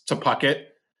rights to Puckett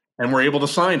and were able to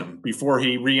sign him before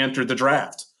he re-entered the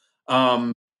draft.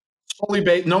 No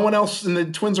one else in the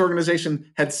Twins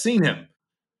organization had seen him.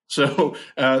 So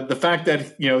the fact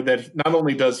that, that not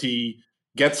only does he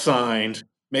get signed,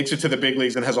 makes it to the big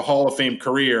leagues, and has a Hall of Fame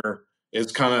career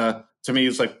is kind of, to me,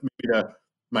 is like maybe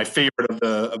my favorite of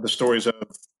the stories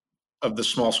of the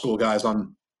small school guys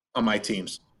on my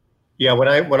teams. Yeah, when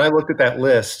I looked at that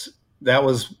list, that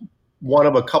was one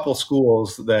of a couple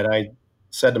schools that I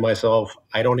said to myself,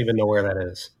 I don't even know where that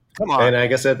is. Come on. And I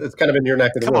guess it's kind of in your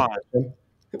neck of the woods. Come on.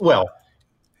 Well,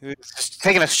 just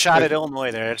taking a shot at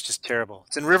Illinois there. It's just terrible.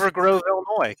 It's in River Grove,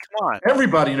 Illinois. Come on.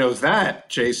 Everybody knows that,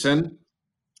 Jason.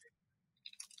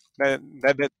 That's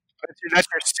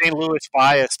your St. Louis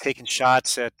bias taking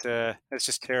shots at that's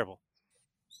just terrible.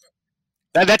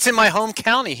 That's in my home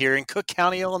county here in Cook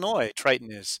County, Illinois.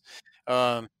 Triton is.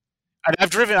 I've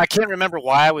driven. I can't remember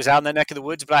why I was out in that neck of the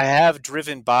woods, but I have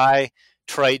driven by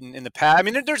Triton in the past. I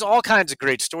mean, there's all kinds of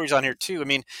great stories on here too. I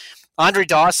mean, Andre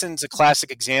Dawson's a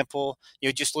classic example.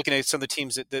 Just looking at some of the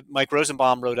teams that Mike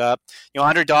Rosenbaum wrote up.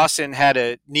 Andre Dawson had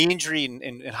a knee injury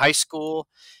in high school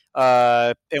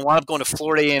and wound up going to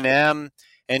Florida A&M,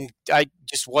 and I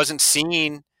just wasn't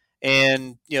seen.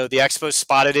 And the Expos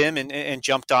spotted him and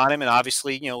jumped on him, and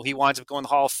obviously he winds up going to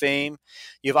the Hall of Fame.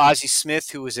 You have Ozzie Smith,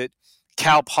 who was at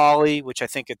Cal Poly, which I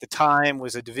think at the time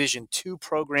was a Division II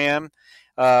program.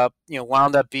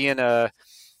 Wound up being a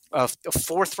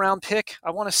 4th round pick,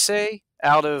 I want to say,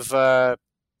 out of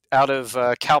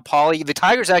Cal Poly. The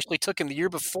Tigers actually took him the year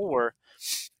before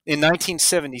in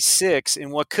 1976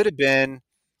 in what could have been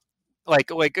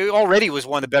like already was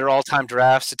one of the better all-time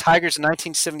drafts. The Tigers in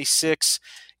 1976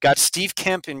 got Steve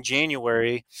Kemp in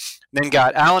January, then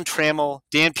got Alan Trammell,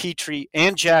 Dan Petrie,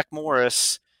 and Jack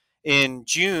Morris in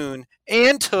June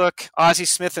and took Ozzie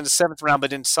Smith in the 7th round,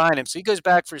 but didn't sign him. So he goes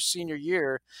back for his senior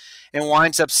year and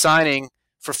winds up signing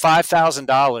for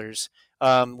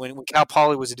 $5,000 when Cal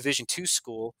Poly was a Division II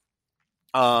school.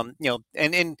 And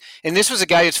this was a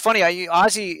guy. It's funny,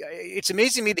 Ozzie. It's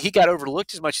amazing to me that he got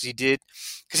overlooked as much as he did,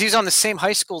 because he was on the same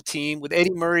high school team with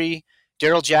Eddie Murray,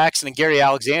 Daryl Jackson, and Gary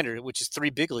Alexander, which is 3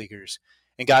 big leaguers,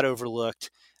 and got overlooked.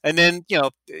 And then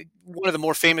one of the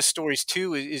more famous stories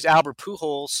too is Albert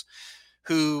Pujols,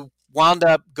 who wound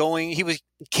up going. He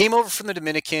came over from the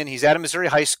Dominican. He's at a Missouri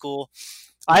high school.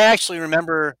 I actually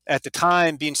remember at the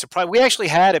time being surprised. We actually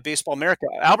had at Baseball America,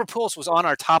 Albert Pujols was on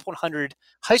our top 100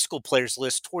 high school players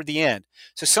list toward the end.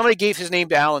 So somebody gave his name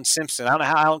to Alan Simpson. I don't know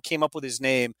how Alan came up with his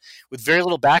name, with very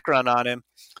little background on him.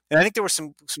 And I think there were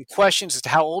some questions as to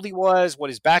how old he was,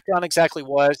 what his background exactly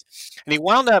was. And he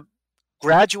wound up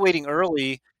graduating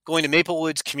early, going to Maple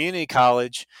Woods Community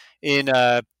College in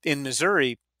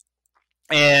Missouri.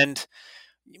 And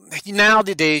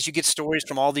nowadays you get stories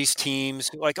from all these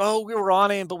teams like, oh, we were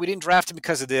on him, but we didn't draft him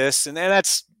because of this. And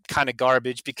that's kind of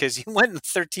garbage, because he went in the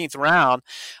 13th round.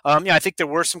 I think there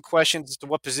were some questions as to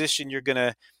what position you're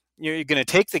gonna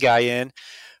take the guy in.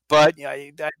 But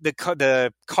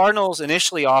the Cardinals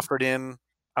initially offered him,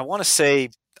 I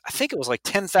think it was like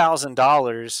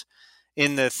 $10,000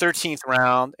 in the 13th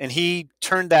round, and he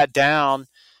turned that down,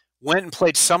 went and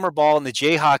played summer ball in the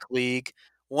Jayhawk League,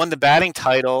 won the batting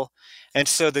title. And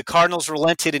so the Cardinals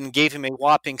relented and gave him a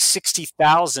whopping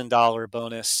 $60,000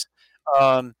 bonus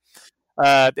and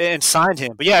signed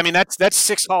him. But yeah, I mean, that's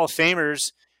 6 Hall of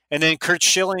Famers. And then Curt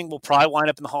Schilling will probably wind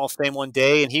up in the Hall of Fame one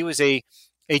day. And he was a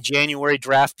January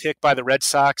draft pick by the Red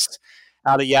Sox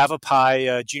out of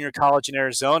Yavapai Junior College in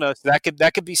Arizona. So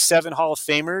that could be 7 Hall of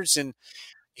Famers. And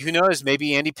who knows,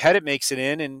 maybe Andy Pettitte makes it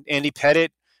in. And Andy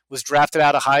Pettitte was drafted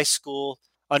out of high school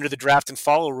under the draft and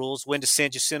follow rules, went to San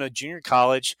Jacinto Junior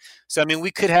College. So, I mean,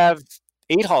 we could have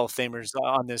 8 Hall of Famers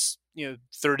on this,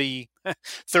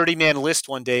 30-man list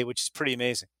one day, which is pretty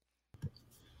amazing.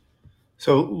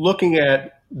 So looking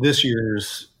at this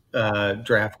year's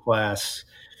draft class,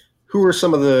 who are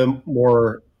some of the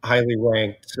more highly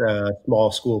ranked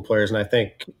small school players? And I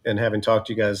think, and having talked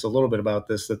to you guys a little bit about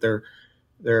this, that they're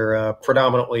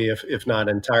predominantly, if not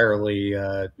entirely,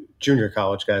 junior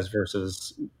college guys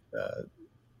versus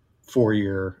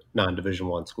 4-year non-Division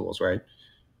I schools, right?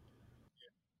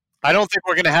 I don't think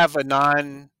we're going to have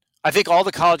I think all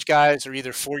the college guys are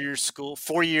either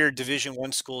 4-year Division I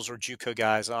schools or JUCO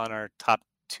guys on our top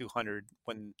 200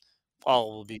 when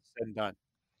all will be said and done.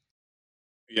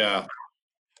 Yeah,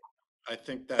 I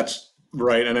think that's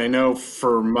right. And I know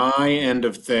for my end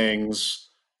of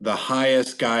things, the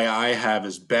highest guy I have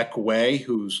is Beck Way,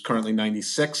 who's currently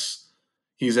 96.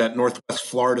 He's at Northwest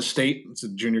Florida State. It's a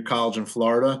junior college in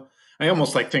Florida. I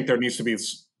almost think there needs to be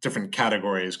different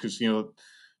categories, because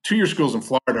 2-year schools in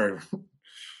Florida are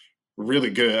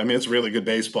really good. I mean, it's really good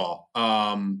baseball.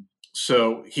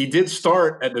 So he did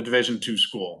start at the Division II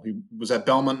school. He was at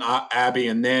Belmont Abbey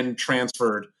and then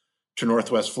transferred to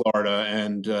Northwest Florida,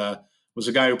 and was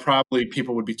a guy who probably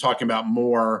people would be talking about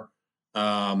more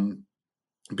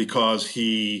because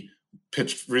he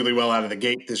pitched really well out of the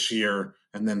gate this year,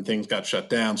 and then things got shut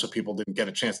down, so people didn't get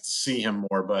a chance to see him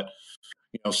more. But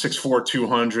 6'4",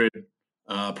 200,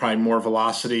 probably more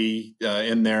velocity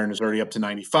in there, and is already up to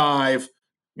 95.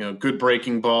 Good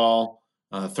breaking ball,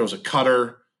 throws a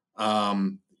cutter.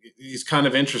 He's kind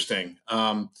of interesting.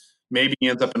 Maybe he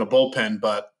ends up in a bullpen,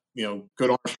 but good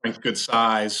arm strength, good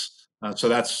size. So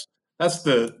that's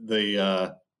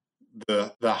the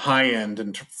high end,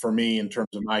 and for me, in terms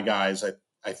of my guys,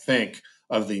 I think,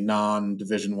 of the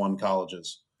non-Division I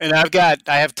colleges. And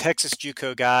I have Texas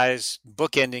JUCO guys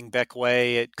bookending Beck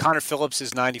Way. Connor Phillips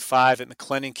is 95 at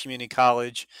McLennan Community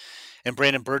College, and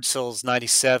Brandon Birdsell's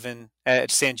 97 at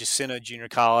San Jacinto Junior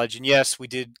College. And yes, we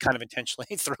did kind of intentionally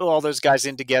throw all those guys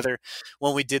in together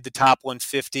when we did the top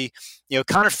 150.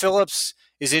 Connor Phillips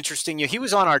is interesting. He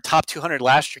was on our top 200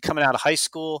 last year coming out of high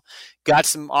school, got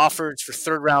some offers for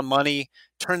 3rd-round money,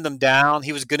 turned them down.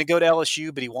 He was going to go to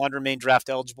LSU, but he wanted to remain draft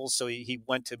eligible, so he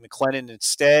went to McLennan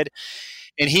instead.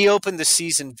 And he opened the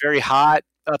season very hot,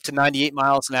 up to 98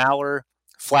 miles an hour,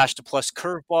 flashed a plus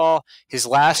curveball. His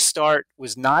last start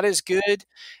was not as good.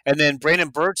 And then Brandon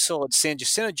Birdsell at San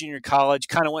Jacinto Junior College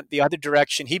kind of went the other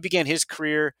direction. He began his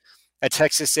career at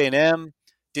Texas A&M,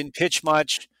 didn't pitch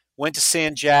much, went to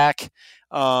San Jack,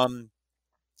 and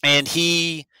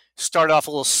he started off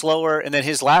a little slower. And then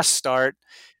his last start,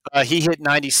 he hit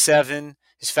 97.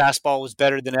 His fastball was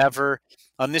better than ever.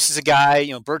 This is a guy,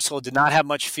 Birdsell did not have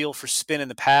much feel for spin in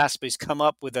the past, but he's come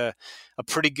up with a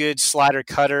pretty good slider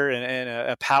cutter and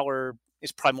a power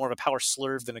is probably more of a power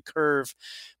slurve than a curve,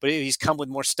 but he's come with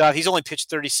more stuff. He's only pitched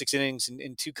 36 innings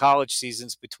in 2 college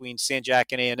seasons between San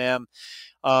Jac and A&M.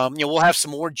 We'll have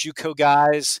some more JUCO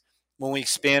guys when we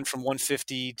expand from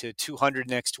 150 to 200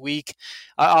 next week.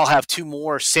 I'll have 2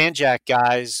 more San Jac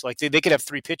guys. Like they could have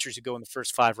 3 pitchers who go in the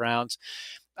first 5 rounds.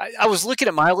 I was looking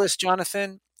at my list,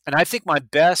 Jonathan, and I think my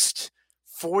best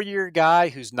 4-year guy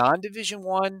who's non-Division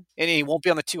One, and he won't be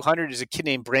on the 200, is a kid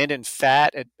named Brandon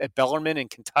Fatt at Bellarmine in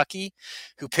Kentucky,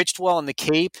 who pitched well in the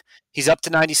Cape. He's up to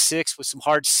 96 with some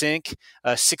hard sink,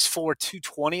 6'4",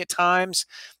 220 at times.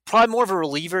 Probably more of a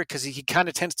reliever because he kind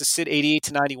of tends to sit 88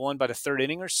 to 91 by the 3rd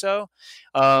inning or so.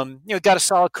 Got a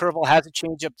solid curveball, has a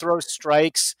changeup, throws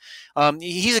strikes.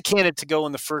 He's a candidate to go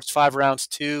in the first 5 rounds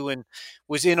too, and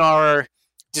was in our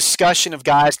discussion of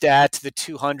guys to add to the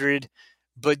 200,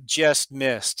 but just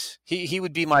missed. He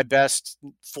would be my best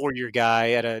 4-year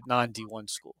guy at a non-D1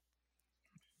 school.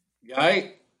 Yeah,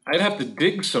 I'd have to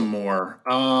dig some more.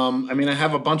 I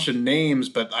have a bunch of names,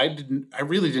 but I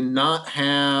really did not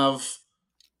have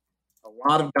a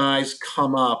lot of guys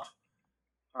come up.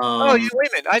 Wait a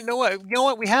minute. I know what. You know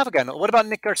what? We have a guy. What about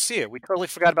Nick Garcia? We totally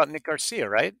forgot about Nick Garcia,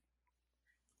 right?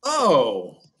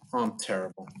 Oh, I'm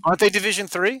terrible. Aren't they Division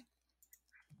III?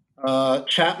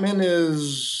 Chapman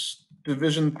is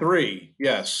Division III.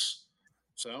 Yes.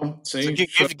 So see,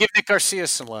 give Nick Garcia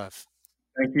some love.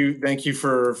 Thank you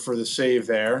for the save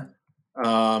there.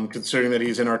 Considering that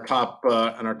he's in our top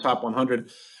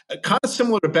 100, kind of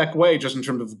similar to Beck Way, just in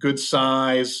terms of good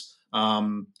size. He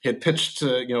had pitched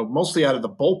mostly out of the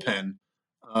bullpen,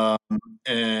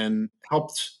 and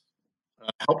helped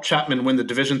Chapman win the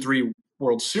Division III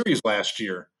World Series last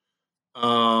year.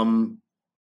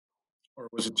 Or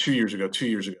was it 2 years ago? 2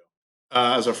 years ago.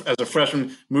 As a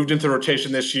freshman, moved into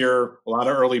rotation this year. A lot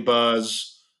of early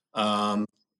buzz, 3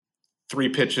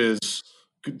 pitches,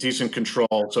 decent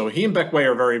control. So he and Beck Way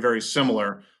are very, very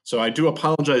similar. So I do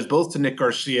apologize both to Nick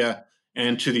Garcia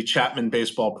and to the Chapman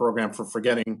baseball program for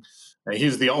forgetting.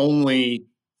 He's the only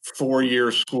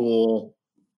 4-year school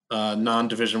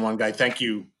non-Division I guy. Thank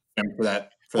you for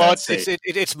that.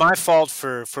 It's my fault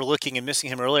for looking and missing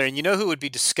him earlier. And you know who would be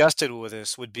disgusted with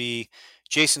this would be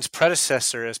Jason's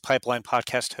predecessor as Pipeline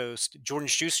podcast host, Jordan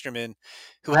Schusterman,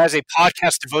 who has a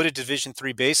podcast devoted to Division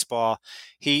III baseball.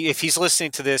 If he's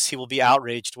listening to this, he will be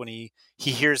outraged when he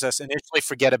hears us initially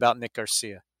forget about Nick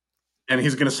Garcia. And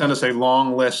he's going to send us a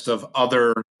long list of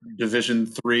other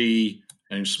Division III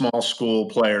and small school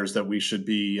players that we should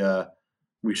be looking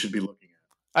at.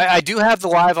 I do have the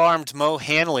live-armed Mo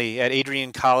Hanley at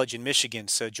Adrian College in Michigan.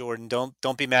 So Jordan,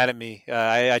 don't be mad at me.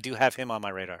 I do have him on my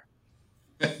radar.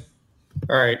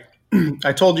 All right.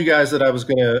 I told you guys that I was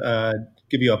going to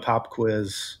give you a pop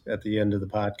quiz at the end of the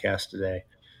podcast today.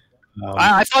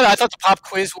 I thought the pop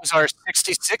quiz was our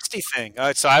 60-60 thing.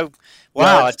 It's like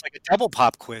a double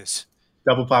pop quiz.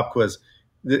 Double pop quiz.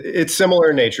 It's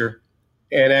similar in nature,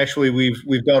 and actually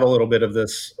we've done a little bit of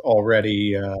this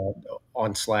already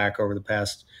on Slack over the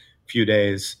past few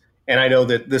days. And I know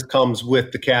that this comes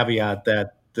with the caveat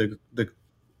that the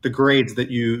grades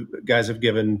that you guys have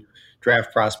given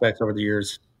draft prospects over the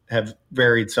years have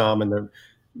varied some, and they're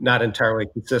not entirely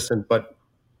consistent. But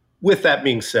with that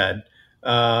being said,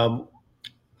 I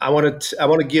want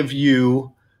to give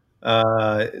you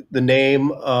the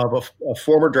name of a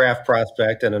former draft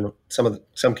prospect, and in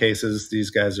some cases,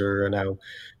 these guys are now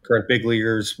current big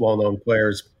leaguers, well-known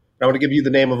players. I want to give you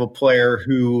the name of a player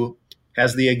who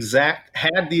had the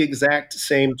exact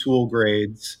same tool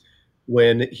grades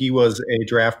when he was a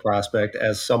draft prospect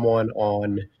as someone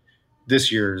on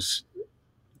this year's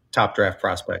top draft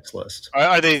prospects list.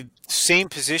 Are they same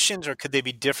positions, or could they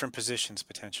be different positions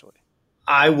potentially?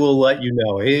 I will let you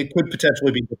know. It could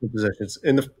potentially be different positions.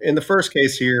 In the first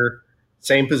case here,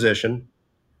 same position.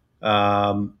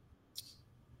 Ian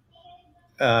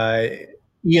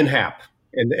Happ.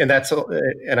 And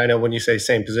I know when you say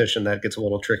same position, that gets a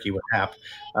little tricky with Happ.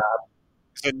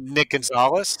 Nick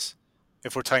Gonzalez,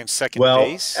 if we're talking second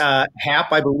base.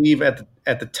 Happ, I believe at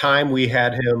the time we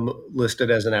had him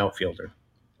listed as an outfielder.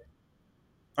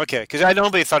 Okay, because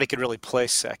nobody thought he could really play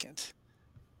second.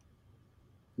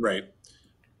 Right.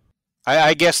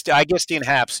 I guessed Ian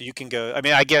Happ, so you can go. I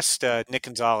mean, I guessed Nick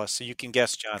Gonzalez, so you can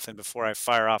guess, Jonathan, before I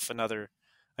fire off another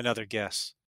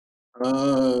guess.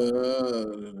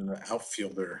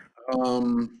 Outfielder.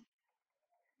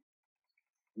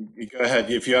 You go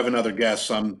ahead. If you have another guess,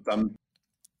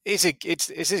 Is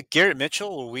it Garrett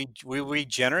Mitchell? Were we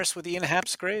generous with Ian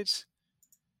Happ's grades?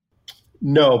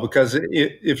 No, because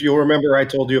if you'll remember, I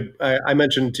told you, I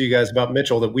mentioned to you guys about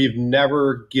Mitchell that we've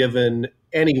never given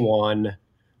anyone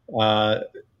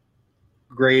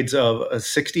grades of a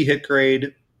 60 hit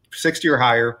grade 60 or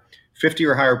higher, 50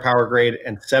 or higher power grade,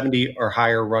 and 70 or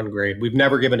higher run grade. We've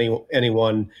never given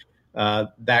anyone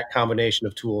that combination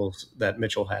of tools that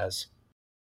Mitchell has.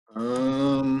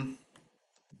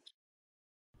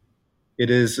 It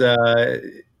is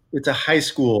it's a high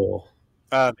school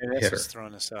Man, that's hitter. what's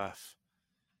throwing us off.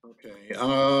 Okay.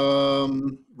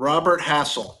 Robert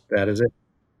Hassel. That is it.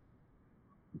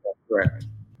 That's correct.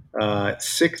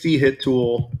 60 hit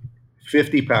tool,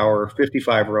 50 power,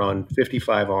 55 run,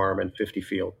 55 arm, and 50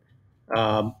 field.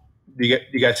 Do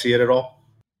you guys see it at all?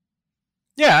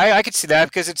 Yeah, I could see that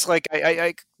because it's like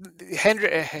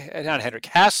Hendrick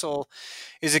Hassel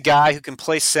is a guy who can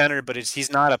play center, but he's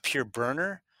not a pure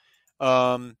burner.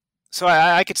 So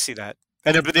I could see that.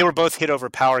 And they were both hit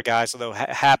over power guys, although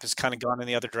Hap has kind of gone in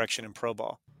the other direction in pro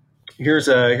ball. Here's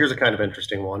a kind of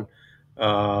interesting one.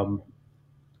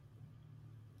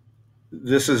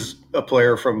 This is a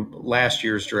player from last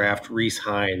year's draft, Reese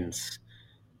Hines.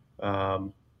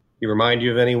 He remind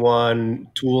you of anyone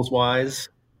tools wise?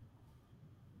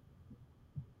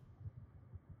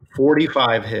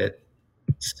 45 hit,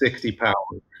 60 power.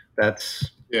 That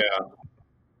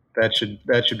should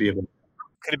be a bit.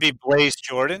 Could it be Blaze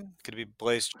Jordan? Could it be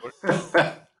Blaze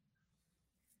Jordan?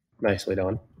 Nicely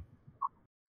done.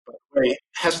 Wait,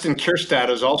 Heston Kierstad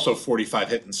is also 45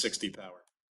 hit and 60 power.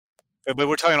 But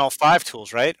we're talking all 5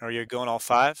 tools, right? Or you're going all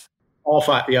 5? All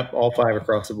 5, yep, all 5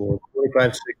 across the board.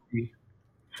 45, 60,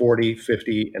 40,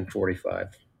 50, and 45.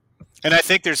 And I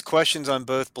think there's questions on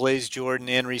both Blaze Jordan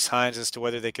and Reese Hines as to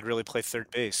whether they could really play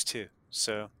third base too.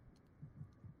 So,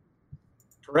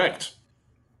 correct.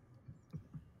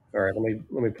 All right,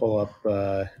 let me pull up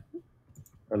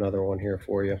another one here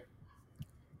for you.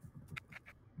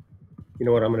 You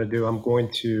know what I'm going to do? I'm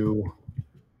going to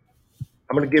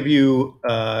give you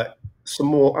some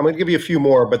more. I'm going to give you a few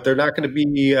more, but they're not going to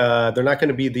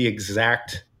be the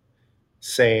exact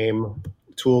same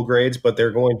tool grades, but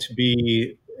it's going to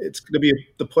be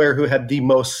the player who had the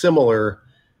most similar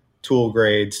tool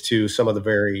grades to some of the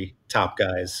very top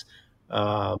guys.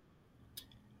 And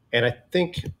I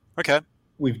think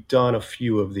we've done a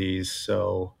few of these,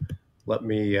 so let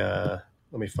me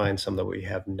find some that we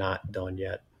have not done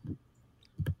yet.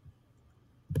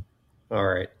 All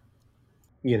right.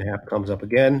 Ian Happ comes up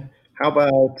again. How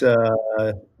about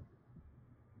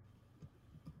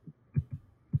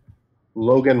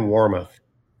Logan Warmoth?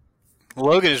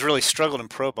 Logan has really struggled in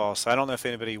pro ball, so I don't know if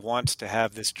anybody wants to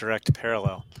have this direct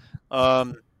parallel.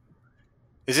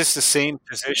 Is this the same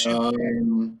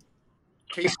position?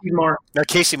 Casey Martin. No,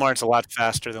 Casey Martin's a lot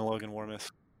faster than Logan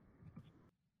Warmoth.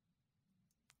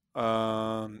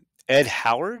 Ed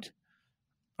Howard?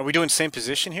 Are we doing same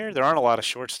position here? There aren't a lot of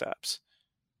shortstops.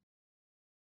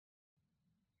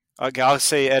 I'll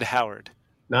say Ed Howard.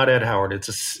 Not Ed Howard. It's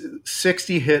a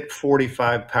 60 hit,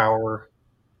 45 power,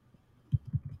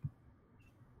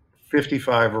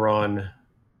 55 run,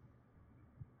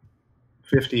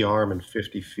 50 arm, and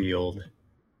 50 field.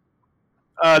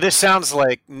 This sounds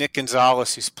like Nick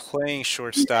Gonzalez, who's playing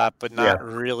shortstop, but not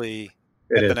really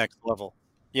at the next level.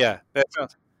 Yeah, that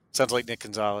sounds like Nick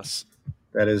Gonzalez.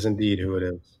 That is indeed who it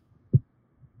is.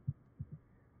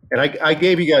 And I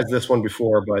gave you guys this one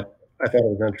before, but I thought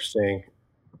it was interesting.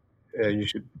 I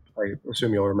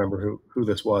assume you'll remember who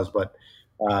this was, but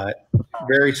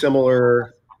very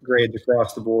similar grades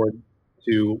across the board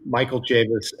to Michael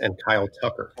Chavis and Kyle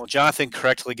Tucker. Well, Jonathan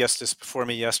correctly guessed this before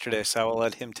me yesterday, so I will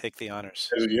let him take the honors.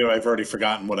 I've already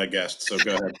forgotten what I guessed, so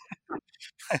go ahead.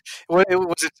 Was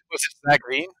it Zach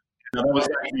Green? No, that was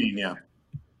Zach Green, yeah.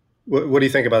 What do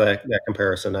you think about that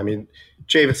comparison? I mean,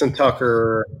 Chavis and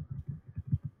Tucker.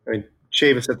 I mean,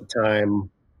 Chavis at the time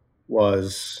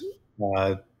was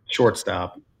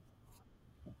shortstop.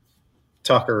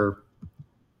 Tucker,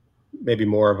 maybe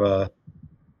more of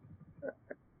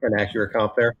an accurate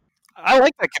comp there. I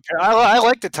like that. I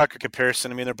like the Tucker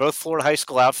comparison. I mean, they're both Florida high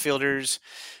school outfielders.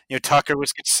 You know, Tucker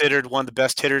was considered one of the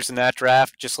best hitters in that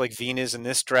draft, just like Veen is in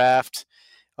this draft.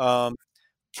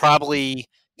 Probably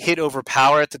hit over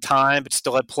power at the time, but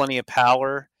still had plenty of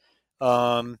power.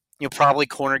 Probably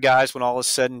corner guys when all is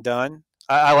said and done.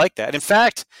 I like that. And in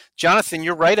fact, Jonathan,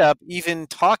 your write-up even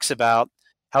talks about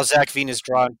how Zach Veen has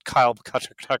drawn Kyle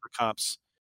Tucker comps.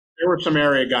 There were some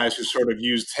area guys who sort of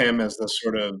used him as the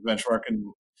sort of benchmark,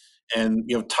 and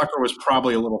Tucker was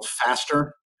probably a little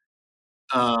faster.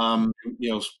 Thought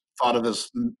of as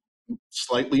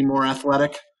slightly more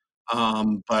athletic,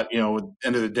 but at the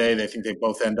end of the day, they think they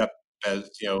both end up as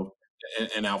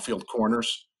in outfield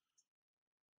corners.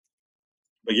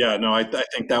 But yeah, no, I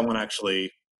think that one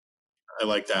actually, I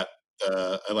like that.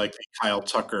 I like the Kyle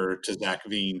Tucker to Zach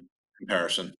Veen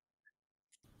comparison.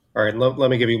 All right, let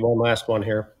me give you one last one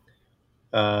here.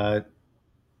 Alex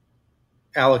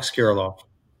Kirilloff.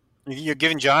 You're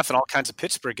giving Jonathan all kinds of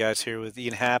Pittsburgh guys here with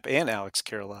Ian Happ and Alex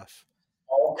Kirilloff.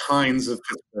 All kinds of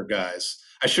Pittsburgh guys.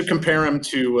 I should compare him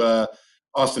to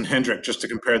Austin Hendrick just to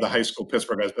compare the high school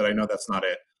Pittsburgh guys, but I know that's not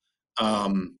it.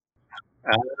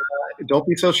 Don't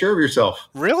be so sure of yourself.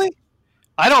 Really?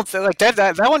 I don't feel like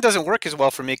that one doesn't work as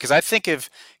well for me because I think of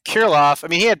Kirilloff. I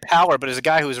mean, he had power, but as a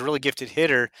guy who was a really gifted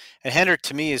hitter, and Hendrick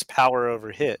to me is power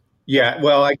over hit. Yeah,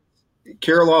 well,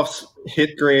 Kirilloff's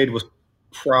hit grade was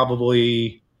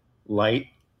probably light,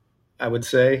 I would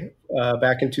say.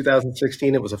 Back in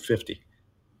 2016, it was a 50.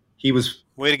 He was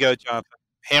way to go, Jonathan.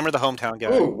 Hammer the hometown guy.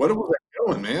 Oh, what was I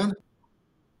doing, man?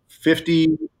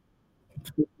 55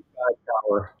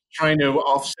 power. Trying to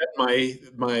offset my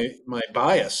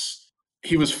bias.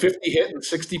 He was 50 hit and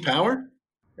 60 power?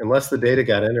 Unless the data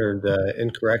got entered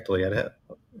incorrectly. I'd have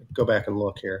to go back and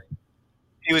look here.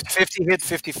 He was 50 hit,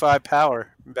 55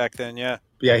 power back then, yeah.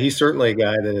 Yeah, he's certainly a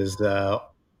guy that is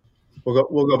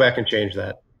we'll go back and change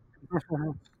that.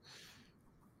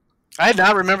 I had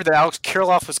not remembered that Alex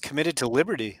Kirilloff was committed to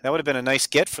Liberty. That would have been a nice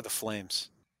get for the Flames.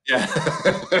 Yeah.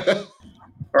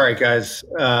 All right, guys.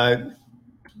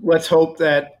 Let's hope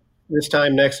that this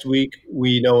time next week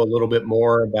we know a little bit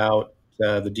more about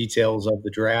the details of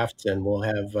the draft, and we'll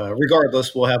have,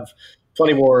 regardless, we'll have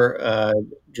plenty more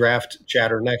draft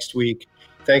chatter next week.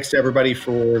 Thanks to everybody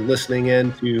for listening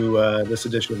in to this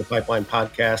edition of the Pipeline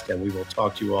Podcast, and we will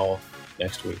talk to you all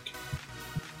next week.